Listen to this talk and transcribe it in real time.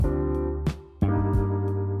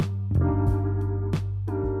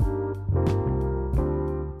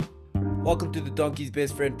Welcome to the Donkey's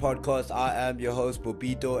Best Friend podcast. I am your host,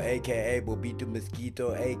 Bobito, aka Bobito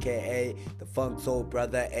Mosquito, aka the Funk Soul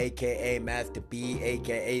Brother, aka Master B,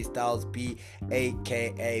 aka Styles B,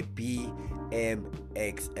 aka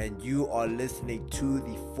BMX. And you are listening to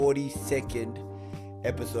the 42nd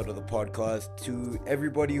episode of the podcast. To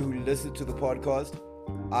everybody who listens to the podcast,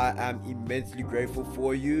 I am immensely grateful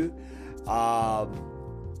for you.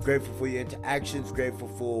 Grateful for your interactions, grateful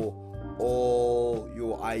for all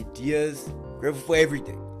your ideas, grateful for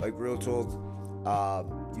everything, like real talk.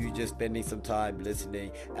 You just spending some time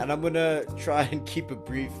listening, and I'm gonna try and keep it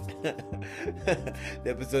brief. The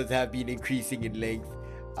episodes have been increasing in length.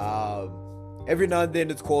 Every now and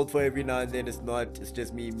then it's called for, every now and then it's not. It's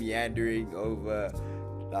just me meandering over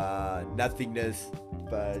nothingness,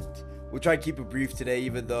 but we'll try and keep it brief today,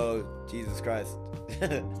 even though Jesus Christ,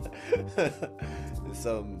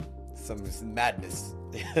 some madness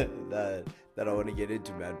that I want to get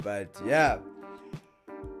into, man. But yeah,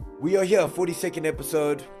 we are here, 42nd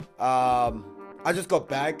episode. I just got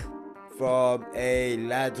back from a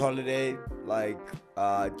lad's holiday, like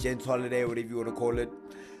gents holiday, whatever you want to call it,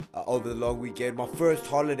 over the long weekend. My first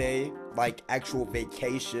holiday, like actual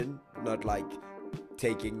vacation, not like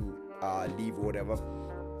taking leave or whatever,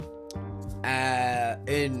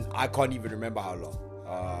 and I can't even remember how long.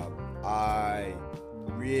 I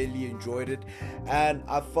really enjoyed it, and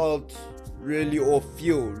I felt really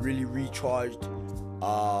recharged.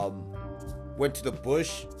 Went to the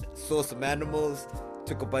bush, saw some animals,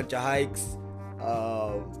 took a bunch of hikes,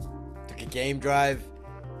 took a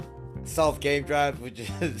self-game drive, which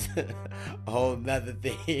is a whole nother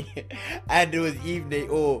thing. And it was evening,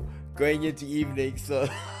 going into evening, so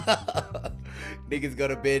niggas got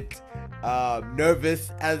a bit nervous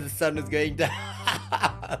as the sun was going down.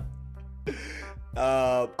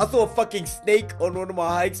 I saw a fucking snake on one of my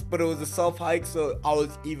hikes, but it was a self hike, so I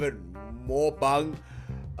was even more bung.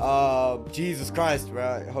 Jesus Christ,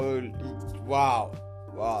 right? Holy, wow,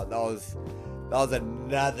 that was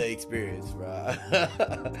another experience, bro.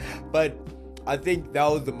 But I think that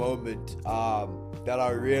was the moment that I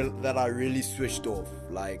really switched off,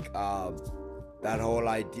 like that whole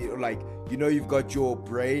idea, like, you know, you've got your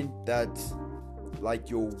brain that's like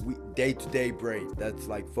your day-to-day brain that's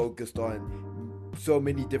like focused on so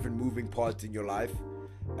many different moving parts in your life,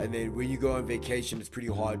 and then when you go on vacation, it's pretty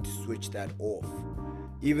hard to switch that off.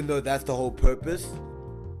 Even though that's the whole purpose,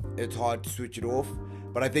 it's hard to switch it off.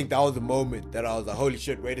 But I think that was the moment that I was like, holy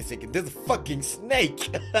shit, wait a second, there's a fucking snake.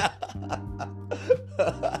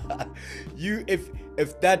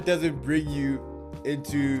 If that doesn't bring you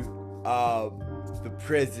into the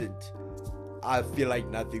present, I feel like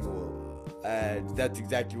nothing will. And that's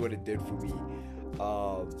exactly what it did for me.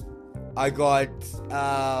 I got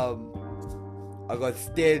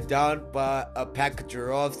stared down by a pack of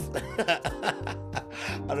giraffes.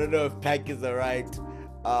 I don't know if pack is the right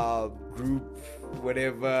group,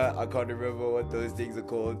 whatever. I can't remember what those things are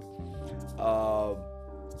called.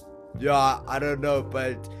 Yeah, I don't know,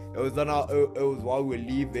 but it was while we were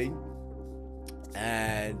leaving,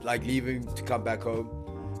 and like leaving to come back home,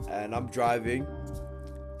 and I'm driving.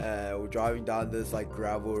 We're driving down this like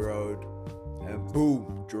gravel road, and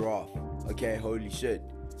boom, giraffe. Okay, holy shit.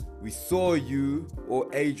 We saw you or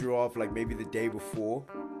a giraffe like maybe the day before.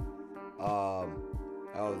 I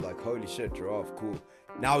was like, holy shit, giraffe, cool.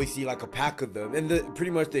 Now we see like a pack of them in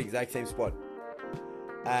pretty much the exact same spot,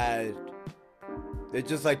 and they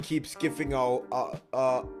just like keep skiffing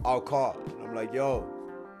our car. And I'm like, yo.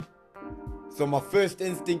 So my first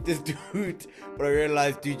instinct is dude, but I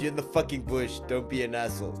realized, dude, you're in the fucking bush, don't be an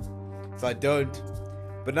asshole. So I don't.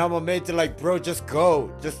 But now my mates are like, bro, just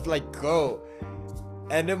go. Just like go.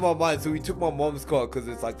 And in my mind, so we took my mom's car because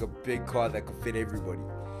it's like a big car that could fit everybody.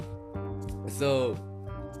 So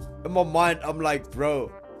in my mind, I'm like,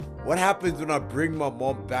 bro, what happens when I bring my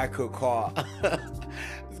mom back her car?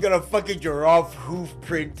 It's got a fucking giraffe hoof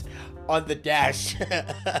print on the dash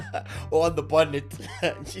or on the bonnet.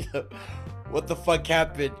 She's like, what the fuck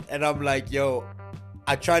happened? And I'm like, yo,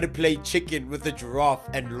 I tried to play chicken with the giraffe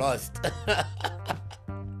and lost.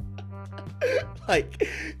 Like,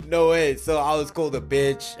 no way. So I was called a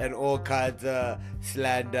bitch and all kinds of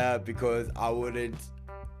slander because I wouldn't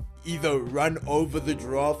either run over the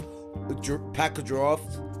pack of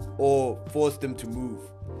giraffes or force them to move.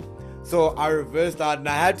 So I reversed out, and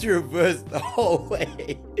I had to reverse the whole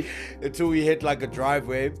way until we hit like a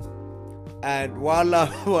driveway. And while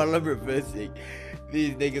I'm reversing,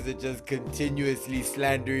 these niggas are just continuously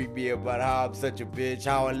slandering me about how I'm such a bitch,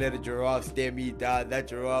 how I let a giraffe stare me down, that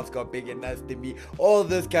giraffe's got bigger nuts than me, all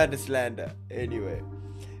this kind of slander. Anyway,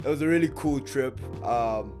 it was a really cool trip.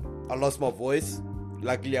 I lost my voice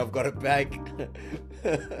luckily I've got it back.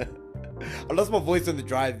 I lost my voice on the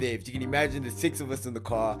drive there. If you can imagine, the 6 of us in the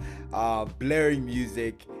car, blaring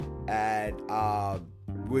music, and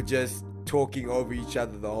we're just talking over each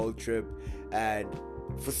other the whole trip. And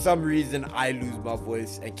for some reason, I lose my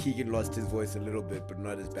voice, and Keegan lost his voice a little bit, but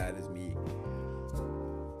not as bad as me.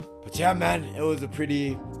 But yeah, man, it was a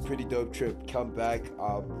pretty dope trip. Come back,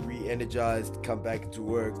 re-energized, come back into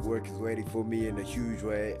work. Work is waiting for me in a huge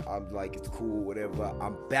way. I'm like, it's cool, whatever.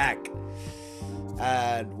 I'm back.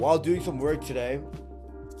 And while doing some work today,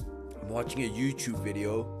 I'm watching a YouTube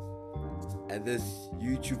video. And this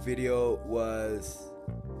YouTube video was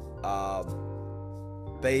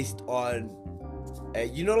based on,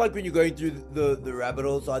 you know, like when you're going through the rabbit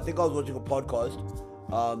hole. So I think I was watching a podcast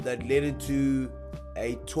that led into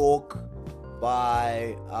a talk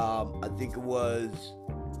by I think it was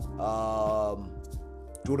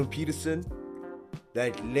Jordan Peterson,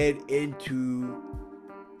 that led into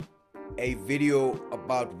a video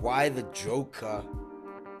about why the Joker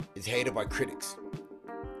is hated by critics,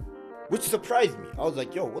 which surprised me. I was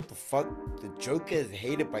like, yo, what the fuck? The Joker is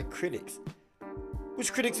hated by critics?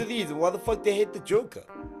 Which critics are these, and why the fuck they hate the Joker?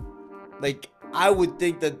 Like, I would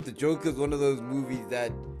think that the Joker is one of those movies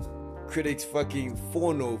that critics fucking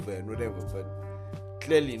fawn over and whatever, but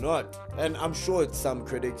clearly not. And I'm sure it's some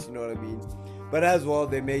critics, you know what I mean? But as well,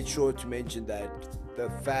 they made sure to mention that the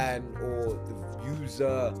fan or the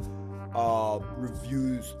user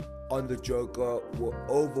reviews on the Joker were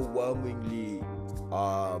overwhelmingly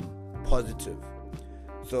positive.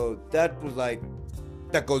 So that was like,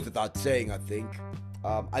 that goes without saying, I think.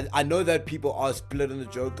 I know that people are split on the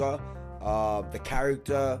Joker, the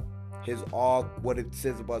character, his arc, what it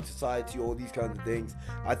says about society, all these kinds of things.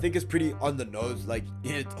 I think it's pretty on the nose. Like,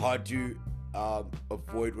 it's hard to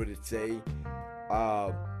avoid what it say.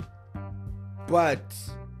 But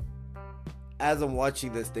as I'm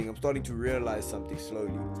watching this thing, I'm starting to realize something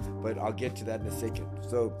slowly. But I'll get to that in a second.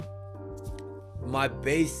 So my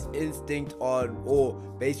base instinct or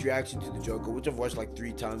base reaction to the Joker, which I've watched like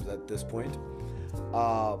 3 times at this point,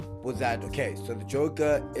 was that, okay, so the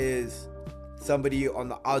Joker is somebody on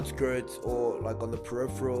the outskirts or like on the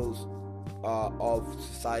peripherals of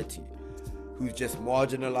society, who's just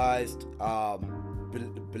marginalized,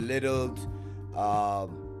 belittled,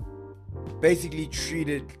 basically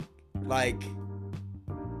treated like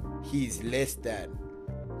he's less than,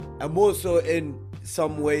 and more so in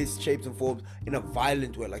some ways, shapes and forms, in a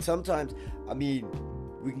violent way. Like, sometimes, I mean,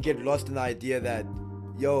 we can get lost in the idea that,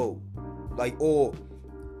 yo, like, or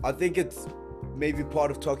I think it's maybe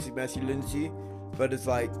part of toxic masculinity, but it's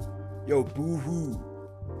like, yo, boo-hoo.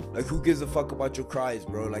 Like, who gives a fuck about your cries,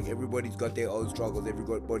 bro? Like, everybody's got their own struggles,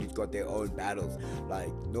 everybody's got their own battles.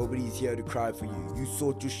 Like, nobody's here to cry for you. You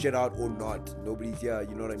sort your shit out or not. Nobody's here,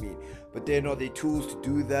 you know what I mean? But then are there tools to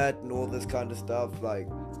do that and all this kind of stuff? Like,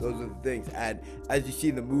 those are the things. And as you see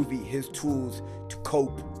in the movie, his tools to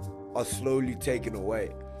cope are slowly taken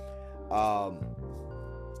away.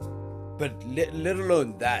 But let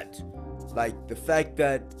alone that, like, the fact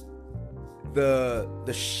that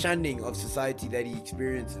the shunning of society that he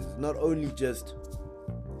experiences, not only just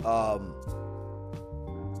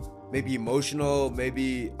maybe emotional,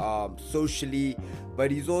 maybe socially,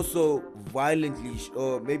 but he's also violently,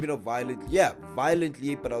 or maybe not violently,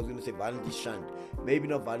 violently, but I was gonna say violently shunned, maybe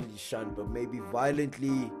not violently shunned, but maybe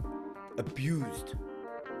violently abused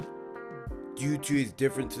due to his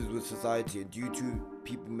differences with society and due to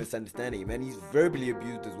people misunderstanding him. And he's verbally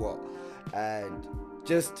abused as well. And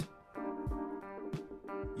just,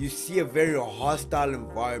 you see a very hostile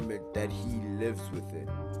environment that he lives within.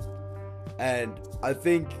 And I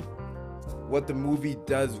think what the movie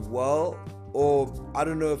does well, or I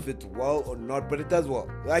don't know if it's well or not, but it does well.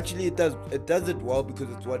 Actually, it does it well, because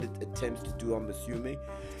it's what it attempts to do, I'm assuming,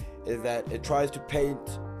 is that it tries to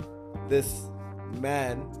paint this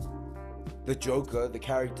man, the Joker, the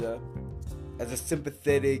character, as a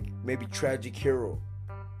sympathetic, maybe tragic hero.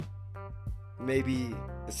 Maybe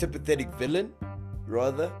a sympathetic villain,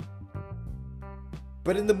 rather.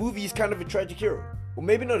 But in the movie, he's kind of a tragic hero. Or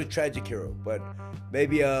maybe not a tragic hero, but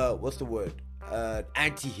maybe what's the word?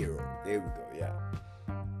 Anti-hero. There we go, yeah.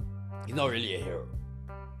 He's not really a hero.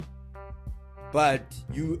 But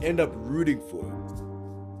you end up rooting for him.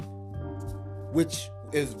 Which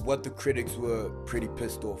is what the critics were pretty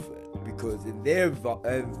pissed off at. Because in their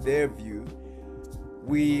view,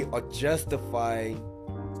 we are justifying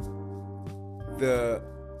the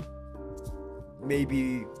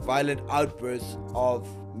maybe violent outbursts of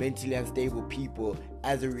mentally unstable people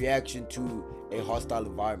as a reaction to a hostile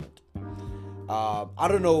environment. I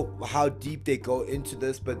don't know how deep they go into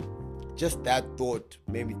this, but just that thought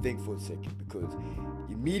made me think for a second, because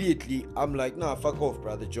immediately I'm like, nah, fuck off,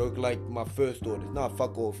 bro. The joke, like, my first thought is, nah,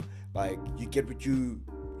 fuck off. Like, you get what you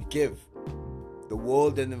give. The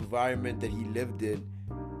world and environment that he lived in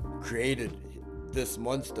created this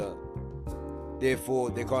monster. Therefore,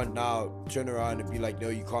 they can't now turn around and be like, no,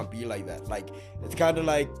 you can't be like that. Like, it's kind of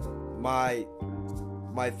like my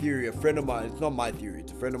theory. A friend of mine, it's not my theory,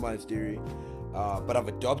 it's a friend of mine's theory, but I've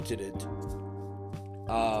adopted it.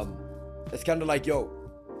 It's kind of like, yo,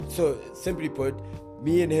 so simply put,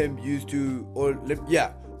 me and him used to,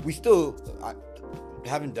 we still, I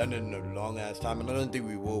haven't done it in a long ass time, and I don't think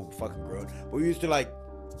we will, fucking grown, but we used to like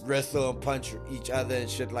wrestle and punch each other and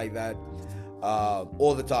shit like that,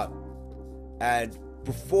 all the time. And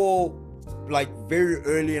before, like, very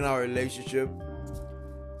early in our relationship,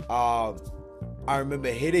 I remember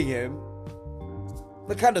hitting him,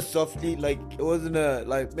 but kind of softly. Like, it wasn't a,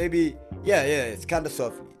 like, maybe, it's kind of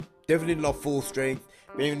softly. Definitely not full strength,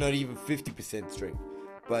 maybe not even 50% strength,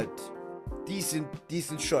 but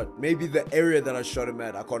decent shot. Maybe the area that I shot him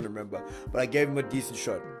at, I can't remember, but I gave him a decent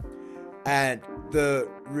shot. And the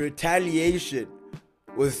retaliation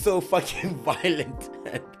was so fucking violent,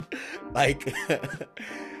 and like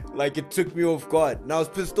like it took me off guard, and I was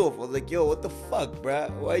pissed off. I was like, yo, what the fuck,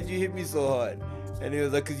 bruh? Why'd you hit me so hard? And he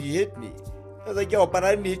was like, cause you hit me. I was like, yo, but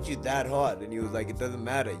I didn't hit you that hard. And he was like, it doesn't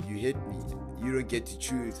matter, you hit me, you don't get to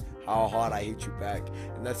choose how hard I hit you back.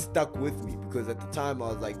 And that stuck with me, because at the time I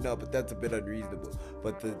was like, no, but that's a bit unreasonable.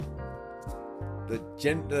 But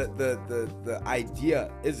the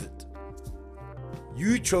idea isn't.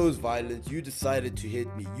 You chose violence, you decided to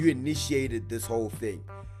hit me, you initiated this whole thing.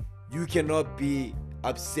 You cannot be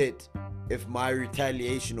upset if my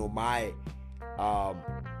retaliation or my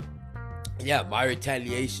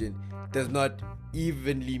retaliation does not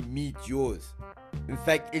evenly meet yours. In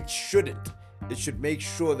fact, it shouldn't. It should make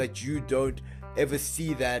sure that you don't ever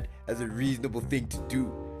see that as a reasonable thing to do.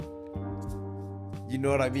 You know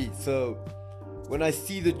what I mean? So when I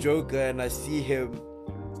see the Joker and I see him,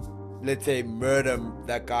 let's say, murder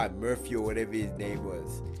that guy Murphy or whatever his name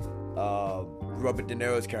was, Robert De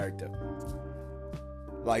Niro's character,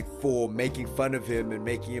 like, for making fun of him and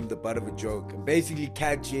making him the butt of a joke, and basically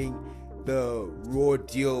catching the raw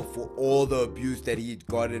deal for all the abuse that he'd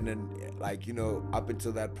gotten, and, like, you know, up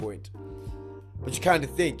until that point. But you kind of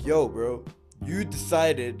think, yo, bro, you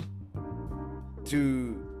decided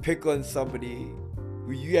to pick on somebody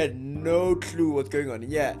who you had no clue what's going on.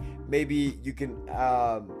 And yeah, maybe you can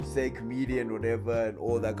say comedian, whatever, and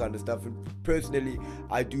all that kind of stuff. And personally,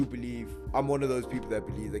 I do believe, I'm one of those people that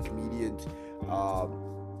believe that comedians,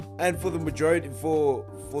 and for the majority, for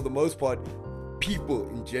the most part, people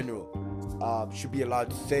in general, should be allowed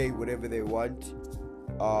to say whatever they want,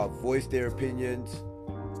 voice their opinions.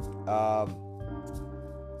 I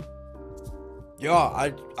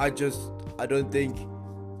don't think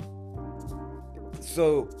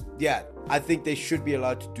so. Yeah, I think they should be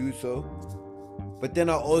allowed to do so, but then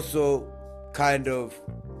I also kind of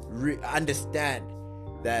understand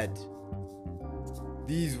that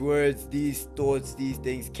these words, these thoughts, these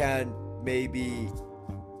things can maybe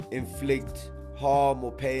inflict harm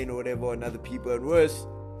or pain or whatever on other people, and worse.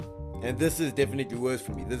 And this is definitely worse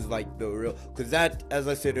for me. This is like the real, because that, as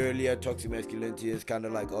I said earlier, toxic masculinity is kind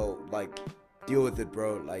of like, oh, like, deal with it,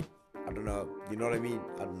 bro. Like, I don't know, you know what I mean?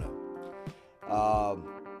 I don't know.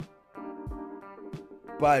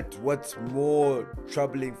 But what's more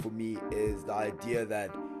troubling for me is the idea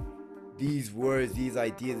that these words, these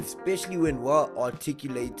ideas, especially when well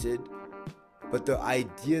articulated, but the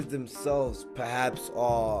ideas themselves perhaps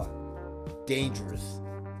are dangerous,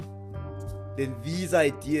 then these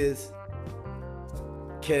ideas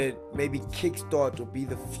can maybe kickstart or be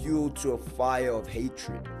the fuel to a fire of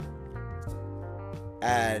hatred.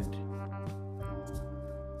 And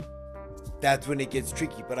that's when it gets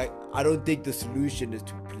tricky. But I don't think the solution is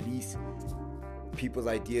to police people's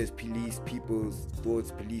ideas, police people's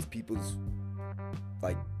thoughts, police people's,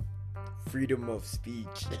 like, freedom of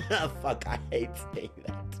speech. Fuck, I hate saying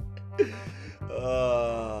that.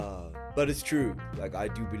 But it's true. Like, I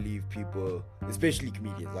do believe people, especially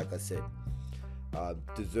comedians, like I said,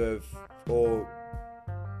 deserve, or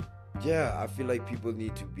I feel like people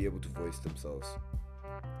need to be able to voice themselves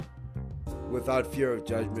without fear of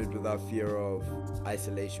judgment, without fear of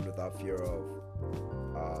isolation, without fear of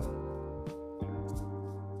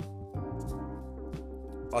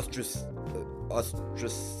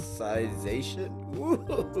ostracization.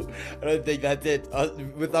 I don't think that's it.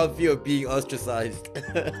 Without fear of being ostracized.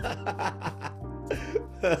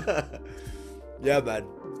 Yeah, man.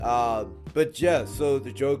 But yeah, so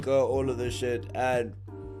the Joker, all of this shit, and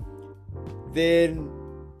then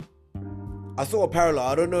I saw a parallel.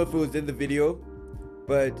 I don't know if it was in the video,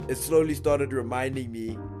 but it slowly started reminding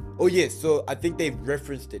me. Oh yes, so I think they've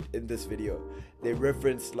referenced it in this video. They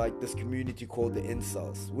referenced like this community called the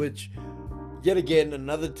incels, which yet again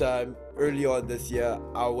another time early on this year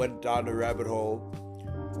I went down a rabbit hole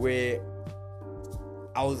where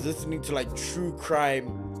I was listening to like true crime,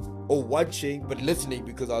 or watching but listening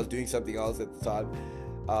because I was doing something else at the time.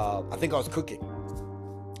 I think I was cooking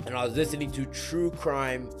and I was listening to true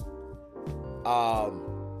crime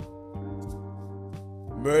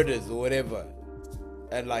murders or whatever,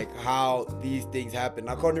 and like how these things happen.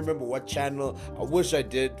 I can't remember what channel. I wish I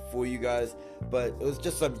did for you guys, but it was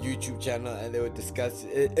just some YouTube channel and they were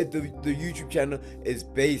discussing it. The YouTube channel is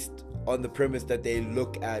based on the premise that they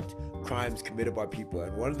look at crimes committed by people,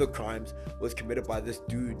 and one of the crimes was committed by this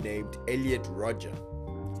dude named Elliot Roger.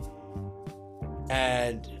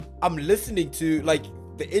 And I'm listening to, like,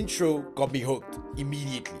 the intro got me hooked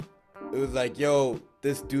immediately. It was like, yo,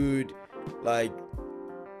 this dude like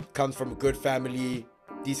comes from a good family,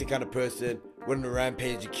 decent kind of person, went on a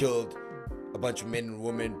rampage, he killed a bunch of men and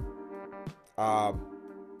women,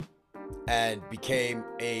 and became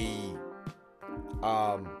a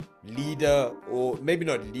leader, or maybe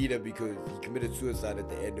not leader because he committed suicide at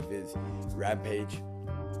the end of his rampage.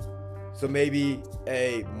 So maybe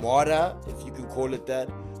a martyr, if you can call it that,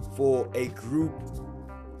 for a group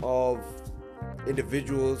of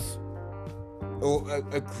individuals, or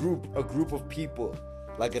a group of people,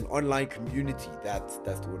 like an online community. That's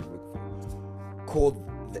the word I'm looking for, called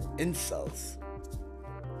the incels.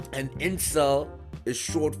 And incel is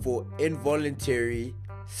short for involuntary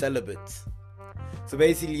celibates. So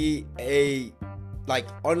basically a like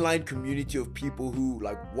online community of people who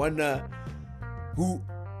who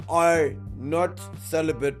are not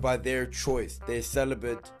celibate by their choice. They're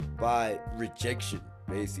celibate by rejection.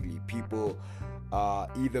 Basically, people,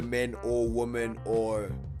 either men or women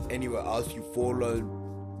or anywhere else you fall on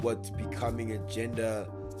what's becoming a gender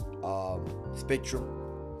spectrum,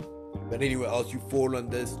 but anywhere else you fall on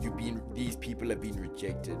this, these people have been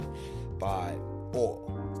rejected by all,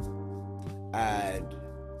 and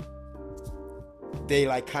they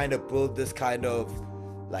like kind of build this kind of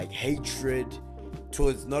like hatred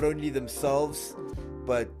towards not only themselves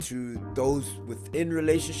but to those within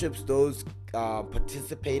relationships, those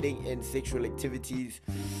participating in sexual activities,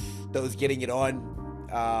 those getting it on,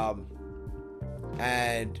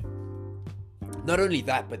 and not only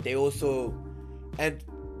that, but they also, and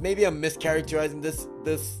maybe I'm mischaracterizing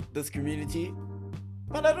this community,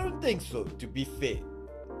 but I don't think so, to be fair.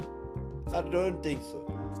 I don't think so,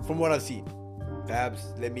 from what I've seen.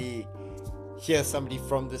 Perhaps let me hear somebody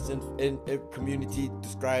from this community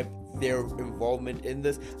describe their involvement in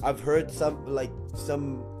this. I've heard some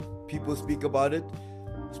people speak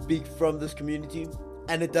from this community,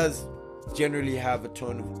 and it does generally have a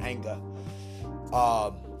tone of anger,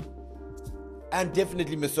 and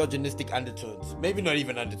definitely misogynistic undertones. Maybe not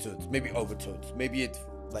even undertones, maybe overtones. Maybe it's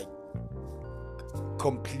like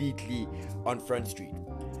completely on Front Street.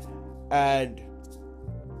 And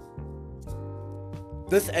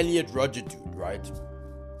this Elliot Roger dude, right?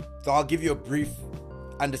 So I'll give you a brief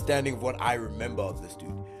understanding of what I remember of this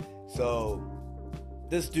dude. So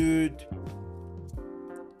this dude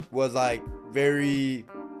was like very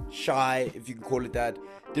shy, if you can call it that.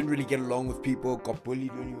 Didn't really get along with people, got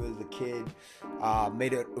bullied when he was a kid,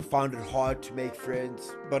 found it hard to make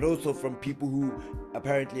friends, but also from people who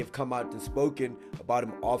apparently have come out and spoken about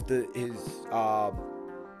him after his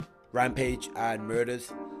rampage and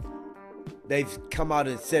murders. They've come out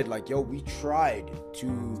and said like, yo, we tried to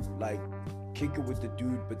like kick it with the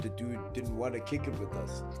dude, but the dude didn't want to kick it with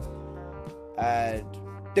us. And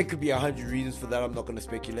there could be 100 reasons for that. I'm not going to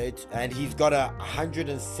speculate. And he's got a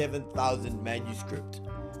 107,000 manuscript,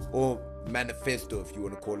 or manifesto, if you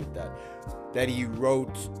want to call it that he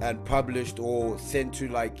wrote and published or sent to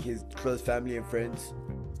like his close family and friends,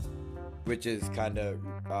 which is kind of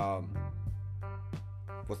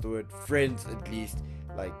what's the word? Friends, at least.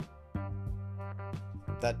 Like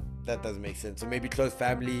that doesn't make sense. So maybe close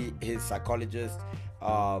family, his psychologist,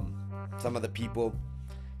 some other people.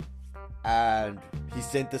 And he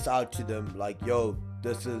sent this out to them like, yo,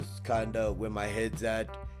 this is kind of where my head's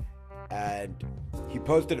at. And he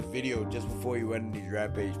posted a video just before he went on his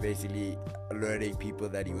rampage, basically alerting people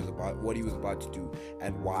that what he was about to do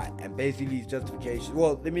and why. And basically his justification,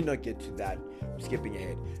 well, let me not get to that, I'm skipping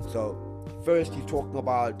ahead. So first he's talking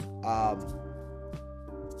about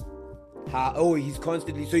he's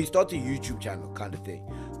constantly, so he starts a YouTube channel kind of thing,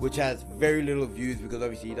 which has very little views because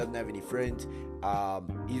obviously he doesn't have any friends.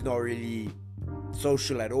 He's not really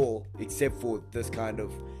social at all, except for this kind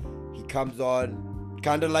of, he comes on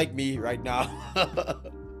kind of like me right now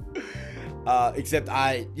Except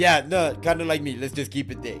no, kind of like me. Let's just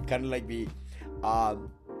keep it there. Kind of like me.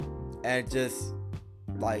 And just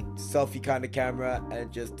like selfie kind of camera,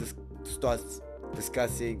 and just starts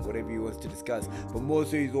discussing whatever he wants to discuss. But more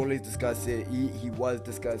so, he's always discussing. He was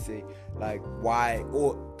discussing like why,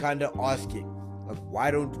 or kind of asking like,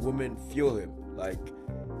 why don't women feel him? Like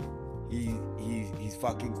he's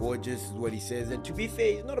fucking gorgeous, is what he says. And to be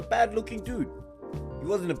fair, he's not a bad looking dude. He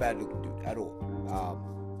wasn't a bad looking dude at all.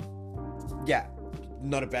 Yeah,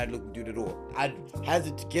 not a bad looking dude at all. I'd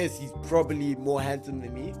hazard to guess he's probably more handsome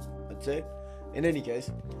than me, I'd say. In any case,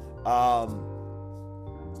 not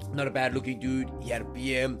a bad looking dude. He had a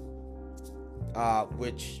BM,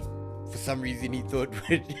 which for some reason he thought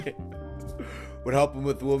would help him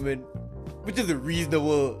with women, which is a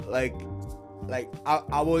reasonable, like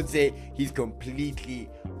I won't say he's completely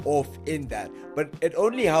off in that, but it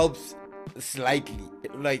only helps slightly.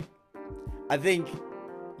 Like, I think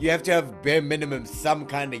you have to have bare minimum some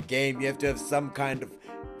kind of game. You have to have some kind of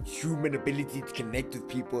human ability to connect with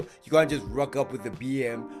people. You can't just rock up with the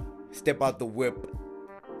BM, step out the whip,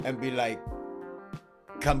 and be like,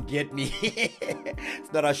 come get me.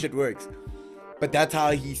 It's not how shit works. But that's how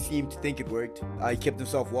he seemed to think it worked. He kept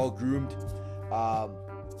himself well groomed.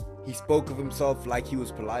 He spoke of himself like he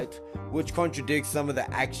was polite, which contradicts some of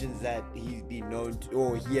the actions that he's been known to,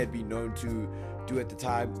 or he had been known to do at the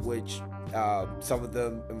time, which some of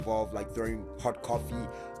them involved like throwing hot coffee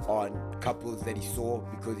on couples that he saw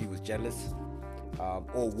because he was jealous,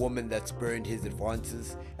 or women that spurned his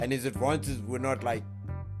advances, and his advances were not like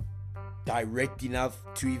direct enough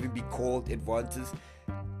to even be called advances.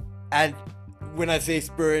 And when I say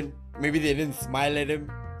spurn, maybe they didn't smile at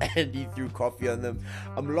him and he threw coffee on them.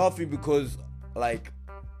 I'm laughing because, like,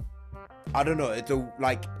 I don't know,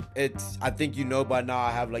 I think you know by now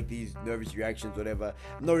I have like these nervous reactions, whatever.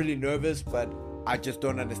 I'm not really nervous, but I just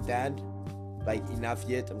don't understand like enough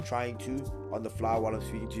yet. I'm trying to on the fly while I'm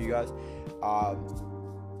speaking to you guys.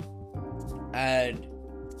 And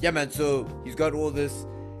yeah, man, so he's got all this,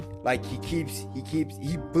 like he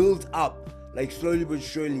builds up like slowly but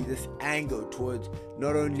surely this anger towards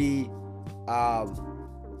not only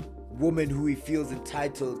women who he feels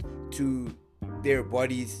entitled to their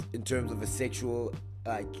bodies in terms of a sexual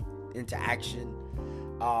like interaction.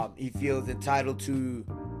 He feels entitled to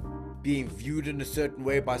being viewed in a certain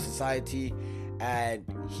way by society, and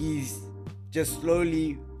he's just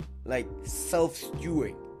slowly like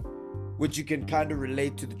self-stewing, which you can kind of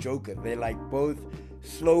relate to the Joker. They're like both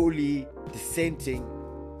slowly descending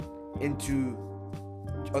into,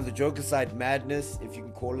 on the Joker side, madness, if you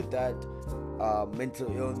can call it that,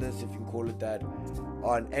 mental illness, if you can call it that.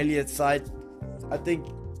 On Elliot's side, I think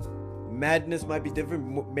madness might be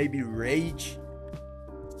different, maybe rage,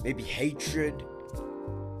 maybe hatred,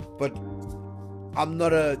 but I'm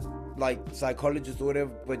not a like psychologist or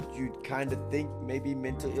whatever, but you'd kind of think maybe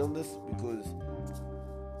mental illness, because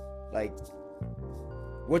like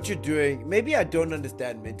what you're doing, maybe I don't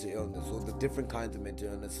understand mental illness or the different kinds of mental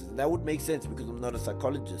illnesses. That would make sense because I'm not a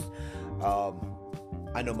psychologist.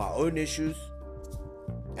 I know my own issues,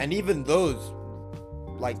 and even those,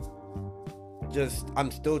 like, just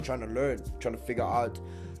I'm still trying to learn, trying to figure out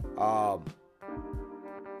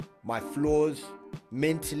my flaws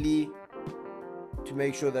mentally, to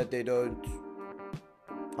make sure that they don't,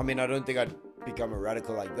 I mean, I don't think I'd become a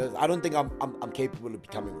radical like this. I don't think I'm capable of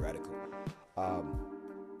becoming a radical.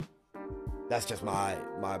 That's just my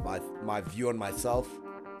view on myself.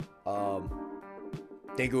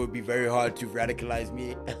 Think it would be very hard to radicalize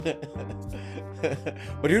me.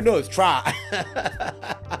 But who knows, try.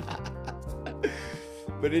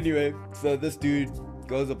 But anyway, so this dude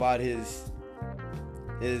goes about his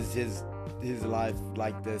life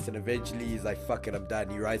like this, and eventually he's like, fuck it, I'm done.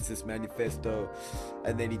 He writes this manifesto,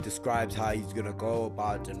 and then he describes how he's gonna go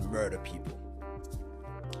about and murder people,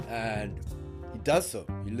 and he does so.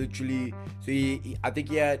 He literally, so I think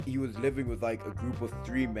he was living with like a group of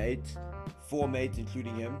 4 mates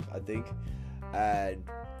including him, I think, and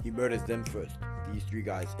he murders them first, these 3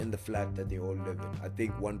 guys, in the flat that they all live in. I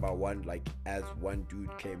think one by one, like as one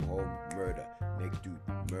dude came home, murder, next dude,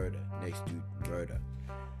 murder, next dude, murder.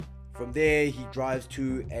 From there, he drives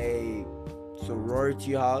to a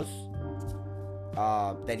sorority house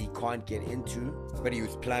that he can't get into, but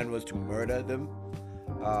his plan was to murder them.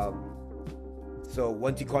 So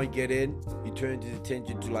once he can't get in, he turns his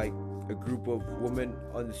attention to like a group of women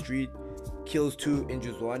on the street, kills 2,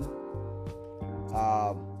 injures 1.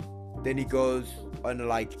 Then he goes on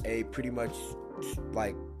like a pretty much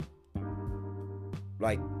like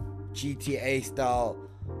GTA style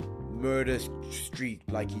murder streak.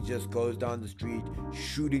 Like, he just goes down the street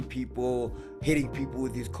shooting people, hitting people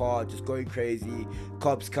with his car, just going crazy.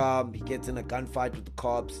 Cops come, he gets in a gunfight with the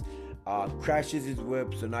cops, crashes his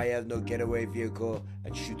whip, so now he has no getaway vehicle,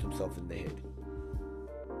 and shoots himself in the head.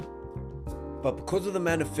 But because of the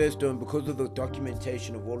manifesto and because of the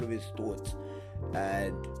documentation of all of his thoughts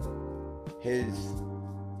and his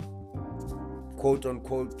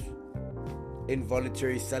quote-unquote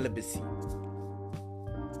involuntary celibacy,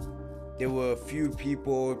 there were a few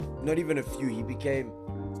people, not even a few, he became,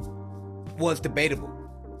 well, it's debatable,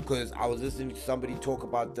 because I was listening to somebody talk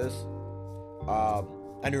about this,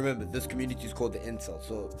 and remember, this community is called the incel,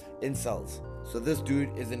 so incels. So this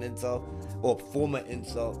dude is an incel, or former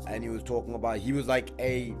incel, and he was talking about, he was like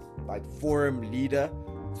a forum leader,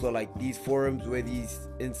 so like these forums where these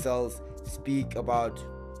incels speak about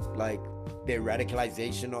like their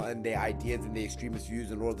radicalization and their ideas and their extremist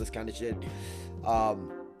views and all this kind of shit.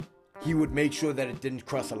 He would make sure that it didn't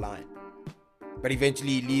cross a line, but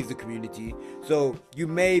eventually he leaves the community. So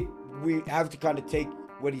we have to kind of take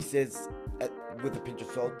what he says with a pinch of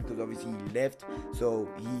salt, because obviously he left, so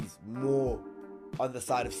he's more on the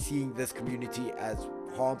side of seeing this community as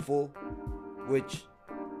harmful, which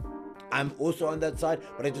I'm also on that side,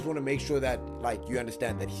 but I just want to make sure that like you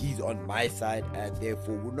understand that he's on my side, and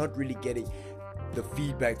therefore we're not really getting the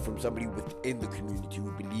feedback from somebody within the community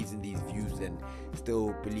who believes in these views and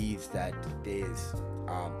still believes that there's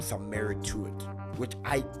some merit to it, which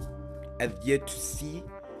I have yet to see.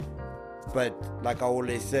 But like I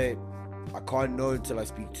always say, I can't know until I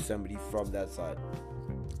speak to somebody from that side.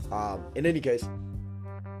 In any case,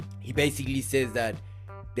 he basically says that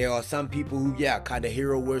there are some people who, kind of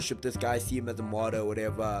hero worship this guy, see him as a martyr or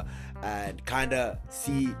whatever, and kind of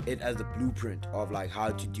see it as a blueprint of like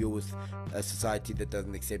how to deal with a society that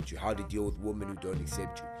doesn't accept you, how to deal with women who don't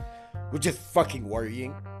accept you, which is fucking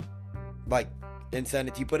worrying, like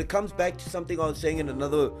insanity. But it comes back to something I was saying in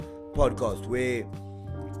another podcast, where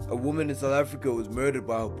a woman in South Africa was murdered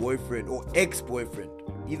by her boyfriend or ex-boyfriend,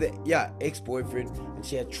 ex-boyfriend, and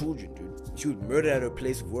she had children, dude. She was murdered at her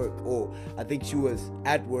place of work, or I think she was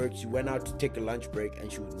at work, she went out to take a lunch break,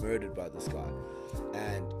 and she was murdered by this guy.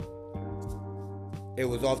 And it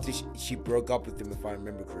was after she broke up with him, if I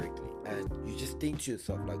remember correctly. And you just think to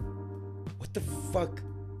yourself, like, what the fuck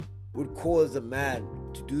would cause a man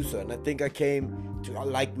to do so? And I think I came to,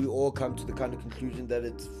 like we all come to the kind of conclusion that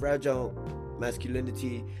it's fragile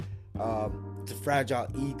masculinity, it's a fragile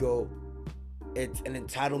ego, it's an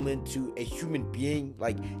entitlement to a human being.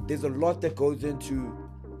 Like, there's a lot that goes into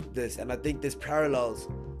this, and I think there's parallels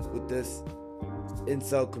with this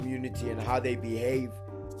incel community and how they behave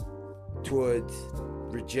towards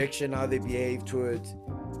rejection, how they behave towards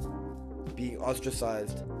being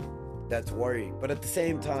ostracized. That's worrying. But at the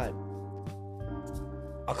same time,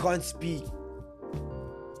 I can't speak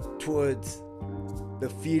towards the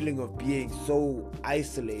feeling of being so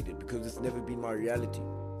isolated, because it's never been my reality.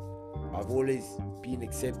 I've always been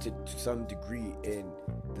accepted to some degree in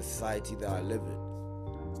the society that I live in.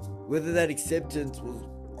 Whether that acceptance was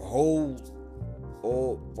whole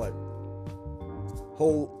or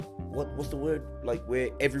what's the word? Like, where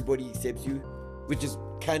everybody accepts you, which is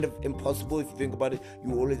kind of impossible if you think about it.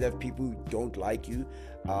 You always have people who don't like you.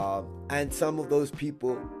 And some of those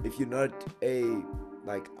people, if you're not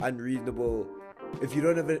if you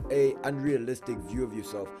don't have a unrealistic view of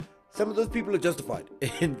yourself, some of those people are justified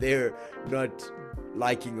in their not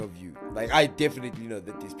liking of you. Like, I definitely know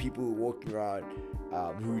that there's people walking around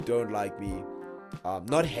who don't like me.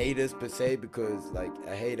 Not haters per se, because like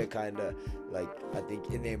a hater kind of like, I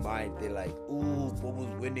think in their mind they're like, ooh,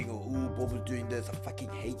 Bobo's winning, or ooh, Bobo's doing this. I fucking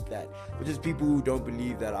hate that. But just people who don't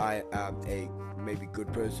believe that I am a maybe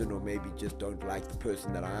good person, or maybe just don't like the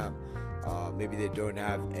person that I am. Maybe they don't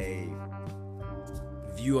have a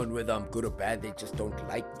view on whether I'm good or bad, they just don't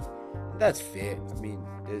like me. That's fair. I mean,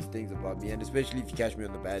 there's things about me, and especially if you catch me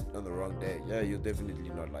on the wrong day, you'll definitely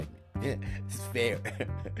not like me. It's fair.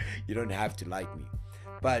 You don't have to like me,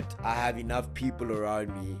 but I have enough people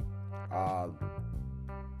around me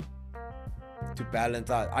to balance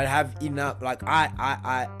out. I have enough, like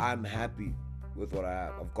I'm happy with what I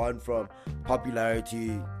have. I've gone from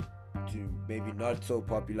popularity to maybe not so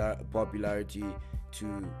popularity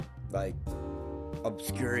to like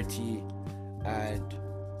obscurity, and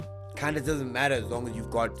kind of doesn't matter as long as you've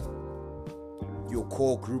got your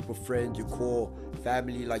core group of friends, your core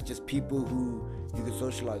family, like just people who you can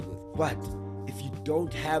socialize with. But if you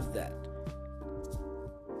don't have that,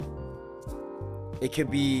 it can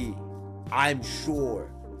be, I'm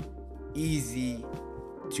sure, easy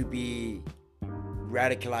to be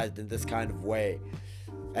radicalized in this kind of way,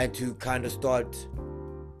 and to kind of start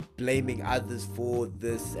blaming others for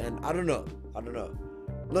this, and I don't know. I'm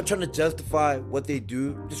not trying to justify what they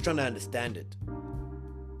do, just trying to understand it.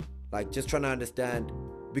 Like, just trying to understand,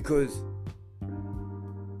 because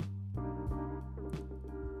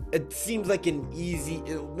it seems like an easy,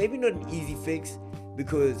 maybe not an easy fix,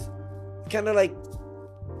 because kind of like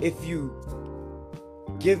if you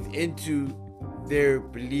give into their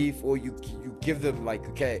belief, or you give them like,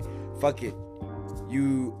 okay, fuck it,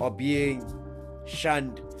 you are being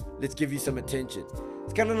shunned, let's give you some attention.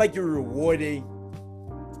 It's kind of like you're rewarding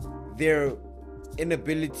their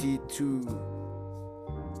inability to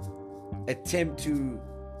attempt to,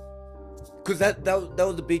 because that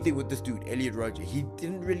was the big thing with this dude, Elliot Rodger. He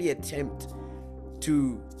didn't really attempt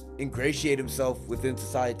to ingratiate himself within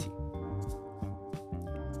society,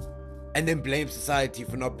 and then blame society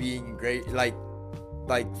for not being great, like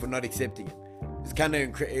for not accepting him. It's kind of,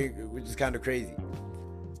 which is kind of crazy.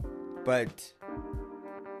 But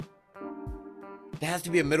there has to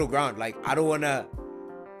be a middle ground. Like, I don't want to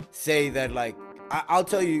say that, like, I'll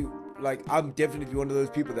tell you, like, I'm definitely one of those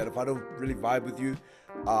people that if I don't really vibe with you,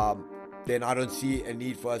 then I don't see a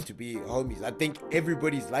need for us to be homies. I think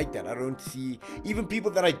everybody's like that. I don't see, even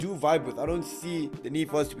people that I do vibe with, I don't see the need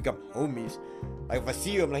for us to become homies. Like, if I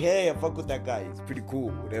see you, I'm like, hey, I fuck with that guy, he's pretty cool,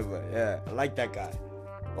 whatever. Yeah, I like that guy,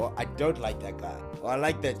 or I don't like that guy, or I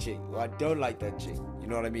like that chick, or I don't like that chick. You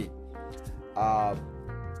know what I mean?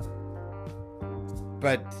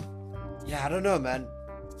 But yeah, I don't know, man.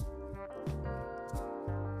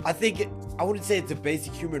 I think I wouldn't say it's a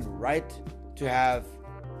basic human right to have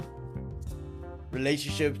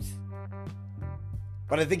relationships,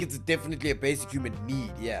 but I think it's definitely a basic human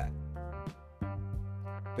need, yeah.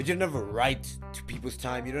 But you don't have a right to people's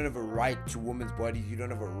time. You don't have a right to women's bodies. You don't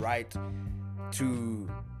have a right to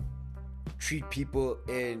treat people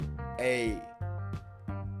in a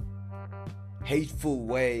hateful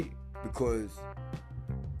way because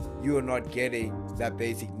you are not getting that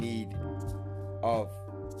basic need of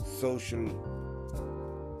social,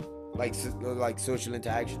 like social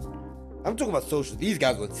interaction. I'm talking about social. These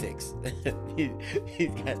guys want sex.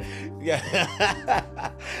 these guys,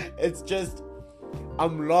 yeah. It's just,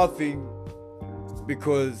 I'm laughing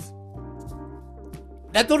because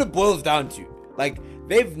that's what it boils down to. Like,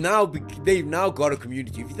 they've now got a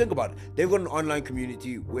community. If you think about it, they've got an online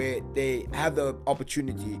community where they have the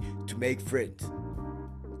opportunity to make friends,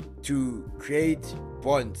 to create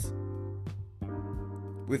bonds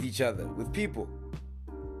with each other, with people.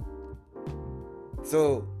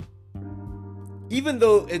 So even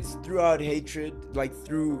though it's throughout hatred,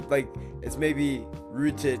 it's maybe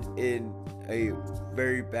rooted in a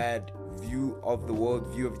very bad view of the world,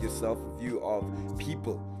 view of yourself, view of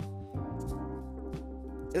people,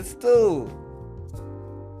 it's still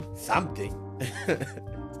something.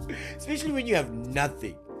 Especially when you have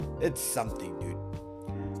nothing, it's something, dude.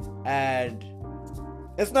 And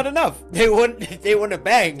it's not enough. They want to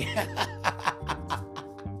bang.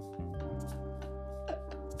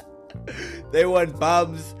 They want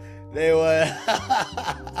bums. They want.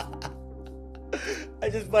 I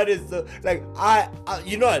just find it so, like,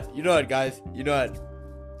 you know what, guys? You know what?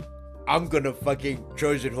 I'm gonna fucking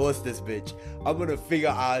Trojan horse this bitch. I'm gonna figure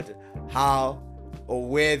out how or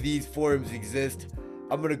where these forums exist.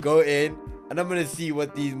 I'm gonna go in and I'm gonna see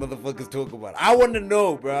what these motherfuckers talk about. I wanna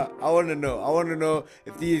know, bro. I wanna know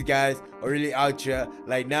if these guys are really out here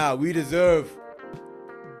like, nah, we deserve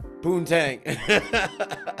poontang.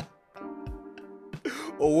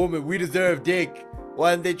 Or woman, we deserve dick.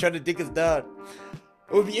 Why aren't they trying to dick us down?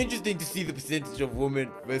 It would be interesting to see the percentage of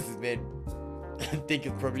women versus men. I think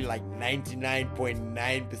it's probably like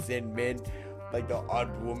 99.9% men. Like the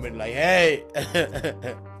odd woman, like, hey,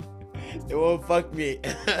 they won't fuck me.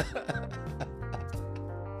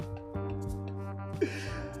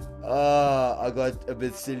 I got a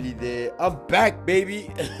bit silly there. I'm back,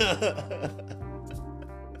 baby.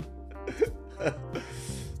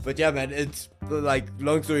 But yeah, man, it's like,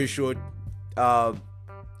 long story short,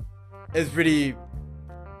 it's pretty,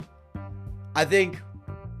 I think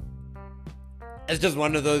it's just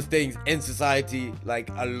one of those things in society, like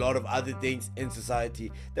a lot of other things in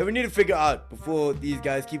society, that we need to figure out before these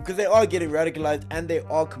guys because they are getting radicalized and they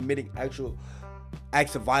are committing actual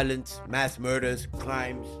acts of violence, mass murders,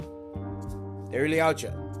 crimes. They're really out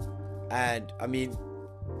here. And I mean,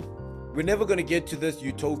 we're never going to get to this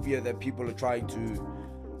utopia that people are trying to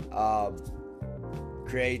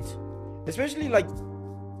create. Especially, like,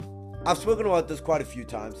 I've spoken about this quite a few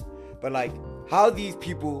times, but like how these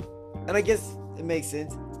people, and I guess it makes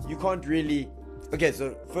sense, you can't really, okay,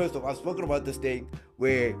 so first off, I've spoken about this thing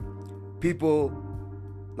where people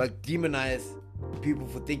like demonize people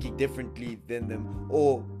for thinking differently than them,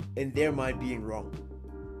 or in their mind being wrong.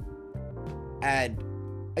 And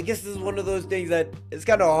I guess this is one of those things that it's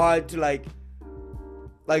kind of hard to like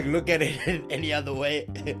look at it in any other way,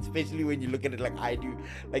 especially when you look at it like I do.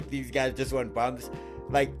 Like, these guys just want bums.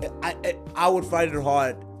 Like, I would find it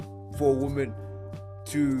hard for a woman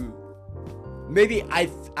to, maybe I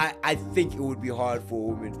think it would be hard for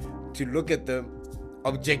a woman to look at them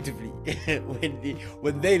objectively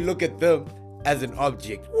when they look at them as an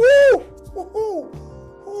object. Woo!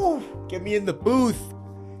 Woo! Get me in the booth.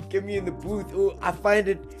 Ooh, I find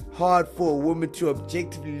it hard for a woman to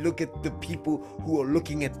objectively look at the people who are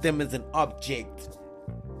looking at them as an object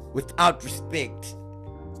without respect.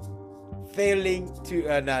 Failing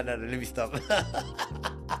to no, let me stop.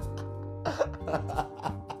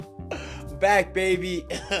 Back, baby.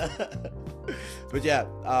 But yeah,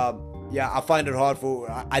 I find it hard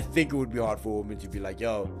I think it would be hard for a woman to be like,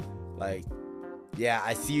 yo, like, yeah,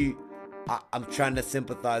 I see, I'm trying to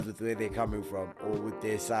sympathize with where they're coming from, or with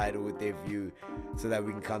their side, or with their view, so that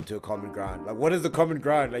we can come to a common ground. Like, what is the common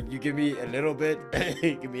ground? Like, you give me a little bit,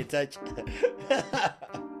 you give me a touch.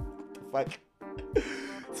 Fuck.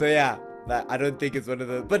 So yeah, I don't think it's one of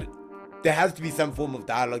the, but there has to be some form of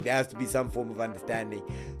dialogue, there has to be some form of understanding,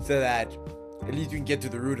 so that at least we can get to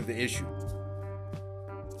the root of the issue.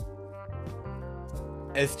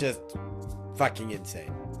 It's just fucking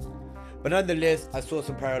insane. But nonetheless, I saw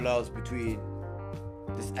some parallels between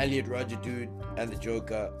this Elliot Rodger dude and the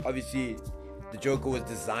Joker. Obviously, the Joker was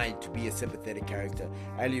designed to be a sympathetic character.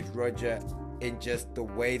 Elliot Rodger, in just the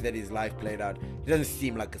way that his life played out, he doesn't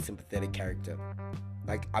seem like a sympathetic character.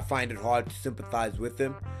 Like, I find it hard to sympathize with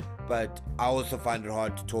him, but I also find it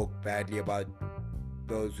hard to talk badly about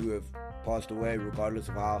those who have passed away, regardless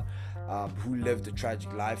of how, who lived a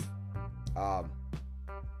tragic life.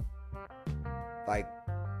 Like,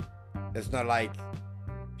 it's not like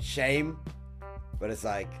shame, but it's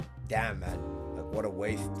like, damn, man, like, what a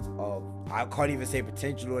waste of, I can't even say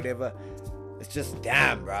potential or whatever. It's just,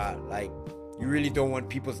 damn, bro. Like, you really don't want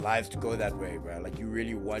people's lives to go that way, bro. Like, you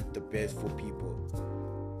really want the best for people.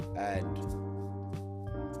 And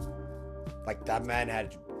like, that man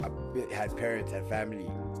had parents, had family,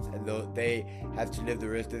 and they had to live the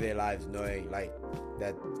rest of their lives knowing like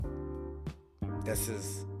that this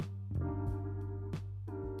is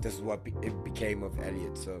what it became of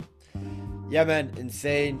Elliot. So yeah, man,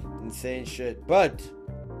 insane shit. But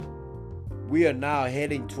we are now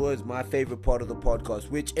heading towards my favorite part of the podcast,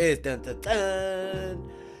 which is the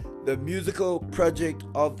musical project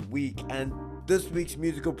of the week. And this week's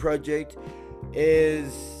musical project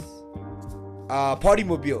is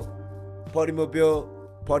Partymobile.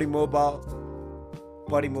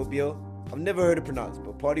 I've never heard it pronounced,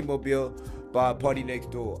 but Partymobile by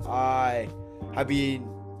PartyNextDoor. I have been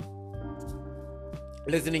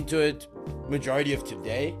listening to it majority of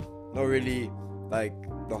today, not really like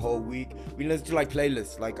the whole week. We listen to like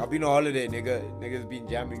playlists. Like, I've been on holiday, niggas been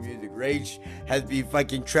jamming music. Rage has been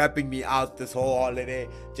fucking trapping me out this whole holiday,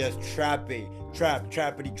 just trappity trap,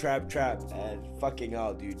 and fucking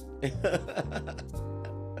hell, dude.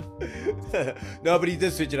 No, but he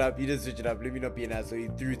did switch it up. Let me not be an asshole. He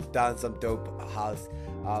threw down some dope house.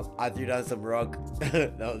 I threw down some rock.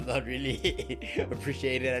 No, not really.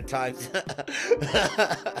 Appreciate it at times.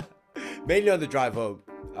 Mainly on the drive home.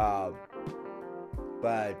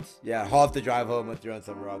 But yeah, half the drive home I threw on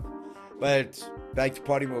some rock. But back to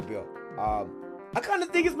Partymobile. I kind of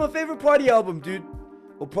think it's my favorite party album, dude,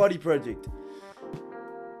 or party project.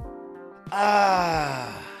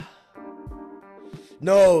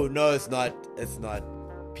 No, it's not.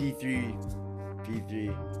 P3.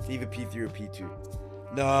 It's either P3 or P2.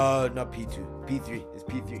 No, not P2. P3. It's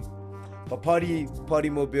P3. But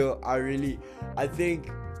Partymobile, I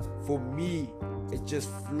think for me, it just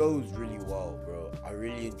flows really well, bro. I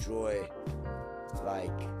really enjoy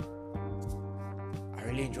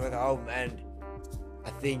the album, and I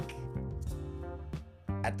think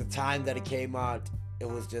at the time that it came out, it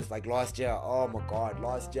was just like last year. Oh my god,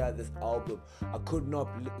 this album, I could not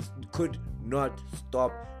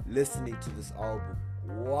stop listening to this album.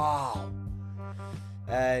 Wow.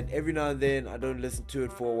 And every now and then I don't listen to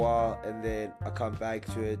it for a while, and then I come back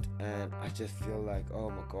to it and I just feel like, oh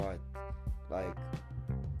my god,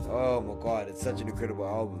 it's such an incredible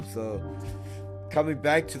album. So coming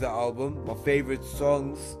back to the album, my favorite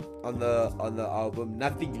songs on the album,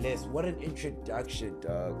 Nothing Less. What an introduction,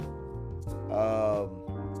 dog.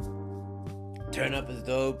 Turn Up is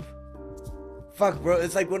dope. Fuck, bro,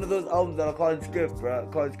 it's like one of those albums that I can't skip, bro.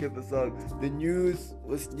 I can't skip a song. The news,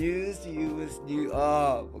 what's news to you, what's new?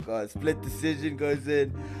 Oh my god, Split Decision goes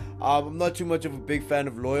in. I'm not too much of a big fan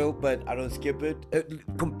of Loyal, but I don't skip it.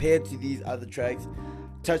 Compared to these other tracks.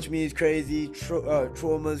 Touch Me is crazy,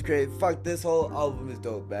 Trauma is crazy. Fuck, this whole album is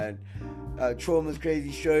dope, man. Trauma is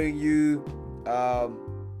crazy, Showing You.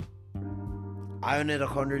 Iron It, I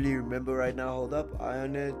can't really remember right now. Hold up,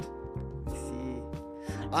 Iron It. Let's see.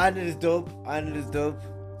 Iron It is dope. Iron It is dope.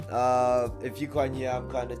 If you can't hear, I'm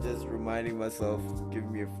kind of just reminding myself,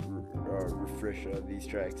 giving me a refresher of these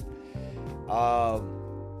tracks.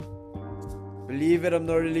 Believe It, I'm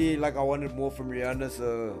not really, like, I wanted more from Rihanna,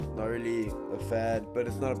 so not really a fan, but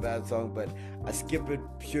it's not a bad song, but I skip it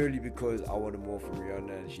purely because I wanted more from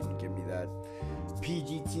Rihanna and she didn't give me that.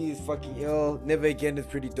 PGT is fucking ill. Never Again is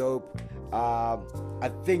pretty dope. I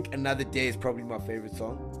think Another Day is probably my favorite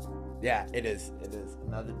song. Yeah, it is.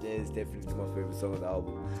 Another Day is definitely my favorite song of the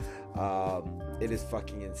album. It is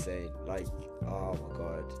fucking insane. Like, oh my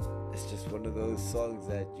god. It's just one of those songs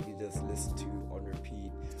that you can just listen to on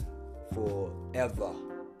repeat forever.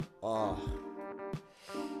 Oh.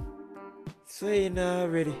 So you're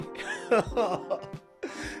not ready.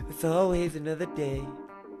 It's always another day.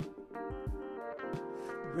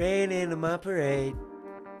 Raining in my parade.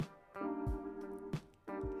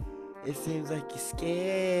 It seems like you're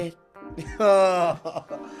scared. Oh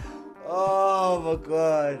my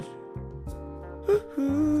god.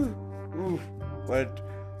 Oof.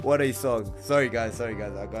 What a song. Sorry guys. I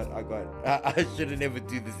shouldn't never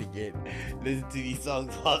do this again. Listen to these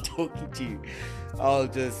songs while talking to you. I'll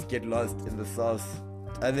just get lost in the sauce.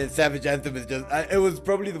 And then Savage Anthem is just, it was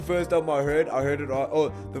probably the first album I heard it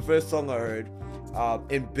on, the first song I heard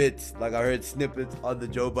in bits. Like, I heard snippets on the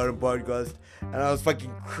Joe Budden podcast and I was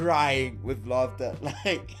fucking crying with laughter.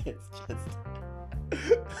 Like, it's just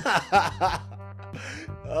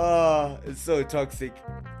oh, it's so toxic.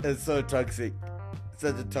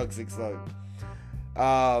 Such a toxic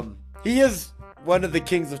song. He is one of the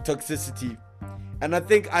kings of toxicity, and I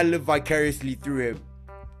think I live vicariously through him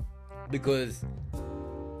because,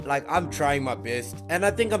 like, I'm trying my best and I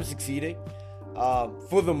think I'm succeeding.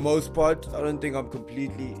 For the most part, I don't think I'm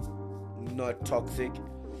completely not toxic,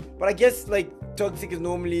 but I guess, like, toxic is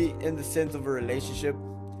normally in the sense of a relationship,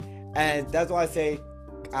 and that's why I say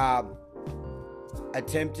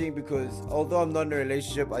attempting, because although I'm not in a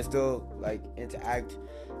relationship, I still, like, interact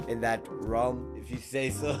in that realm, if you say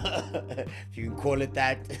so. If you can call it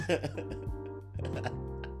that.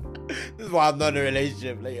 This is why I'm not in a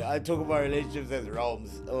relationship. Like, I talk about relationships as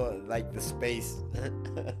realms, or like the space.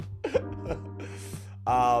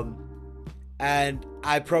 And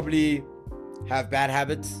I probably have bad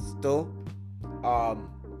habits still.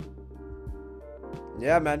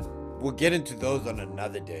 Yeah, man. We'll get into those on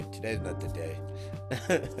another day. Today's not the day.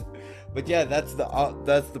 But yeah, that's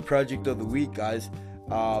the project of the week, guys.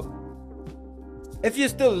 If you're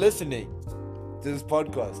still listening to this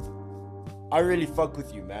podcast, I really fuck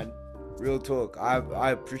with you, man. Real talk.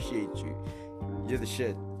 I appreciate you. You're the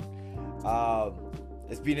shit.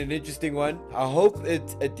 It's been an interesting one. I hope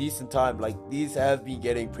it's a decent time. Like, these have been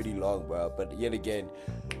getting pretty long, bro. But yet again,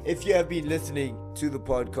 if you have been listening to the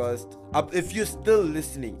podcast, if you're still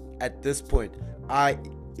listening at this point, I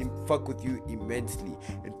fuck with you immensely.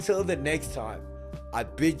 Until the next time, I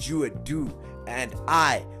bid you adieu, and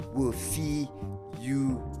I will see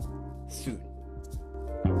you soon.